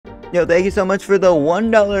Yo, thank you so much for the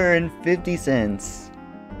 $1.50.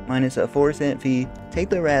 Minus a 4-cent fee. Take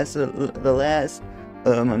the rest, the last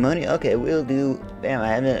my money. Okay, we'll do. Bam, I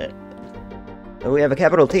haven't. We have a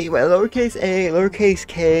capital T, lowercase a, lowercase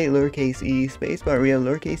k, lowercase e, spacebar. We have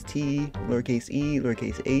lowercase t, lowercase e,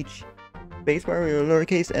 lowercase h, spacebar. We have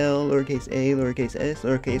lowercase l, lowercase a, lowercase s,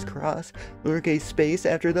 lowercase cross, lowercase space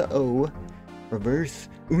after the o, reverse,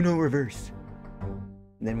 uno reverse.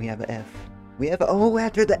 And then we have a f. We have a o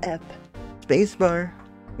after the f, spacebar.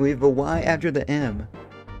 We have a y after the m.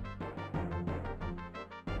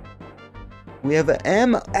 We have an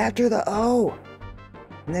M after the O.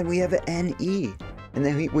 And then we have an N-E. And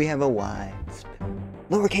then we have a Y.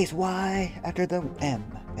 Lowercase y after the M.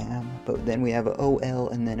 But then we have a O-L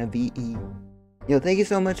and then a V-E. Yo, thank you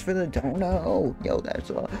so much for the dono. Yo,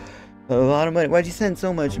 that's a lot of money. Why'd you send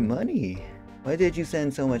so much money? Why did you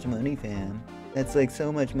send so much money, fam? That's like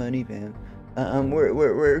so much money, fam.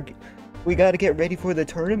 We gotta get ready for the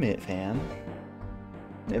tournament, fam.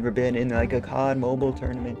 Never been in like a COD mobile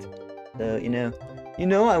tournament. So, you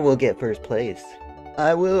know I will get first place.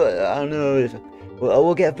 I will, I don't know, well, I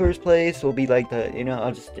will get first place. Will be like the,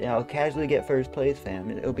 I'll casually get first place,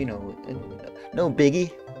 fam. It'll be no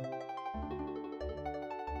biggie.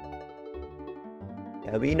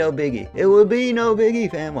 It'll be no biggie. It will be no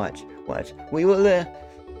biggie, fam. Watch. We will,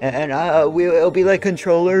 it'll be like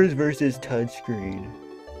controllers versus touchscreen.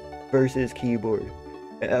 Versus keyboard.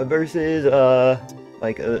 Versus,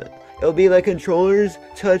 it'll be like controllers,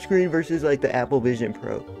 touchscreen versus like the Apple Vision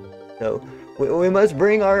Pro. So we must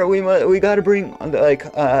bring our we gotta bring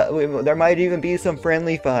there might even be some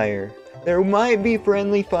friendly fire. There might be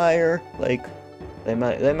friendly fire. Like they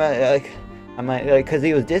might cause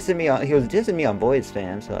he was dissing me on voice,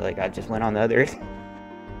 fam. So like I just went on the others.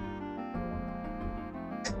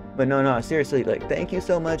 But no, seriously, like thank you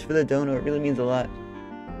so much for the dono. It really means a lot.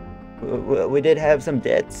 We did have some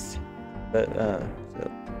debts, but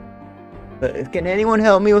can anyone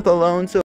help me with a loan so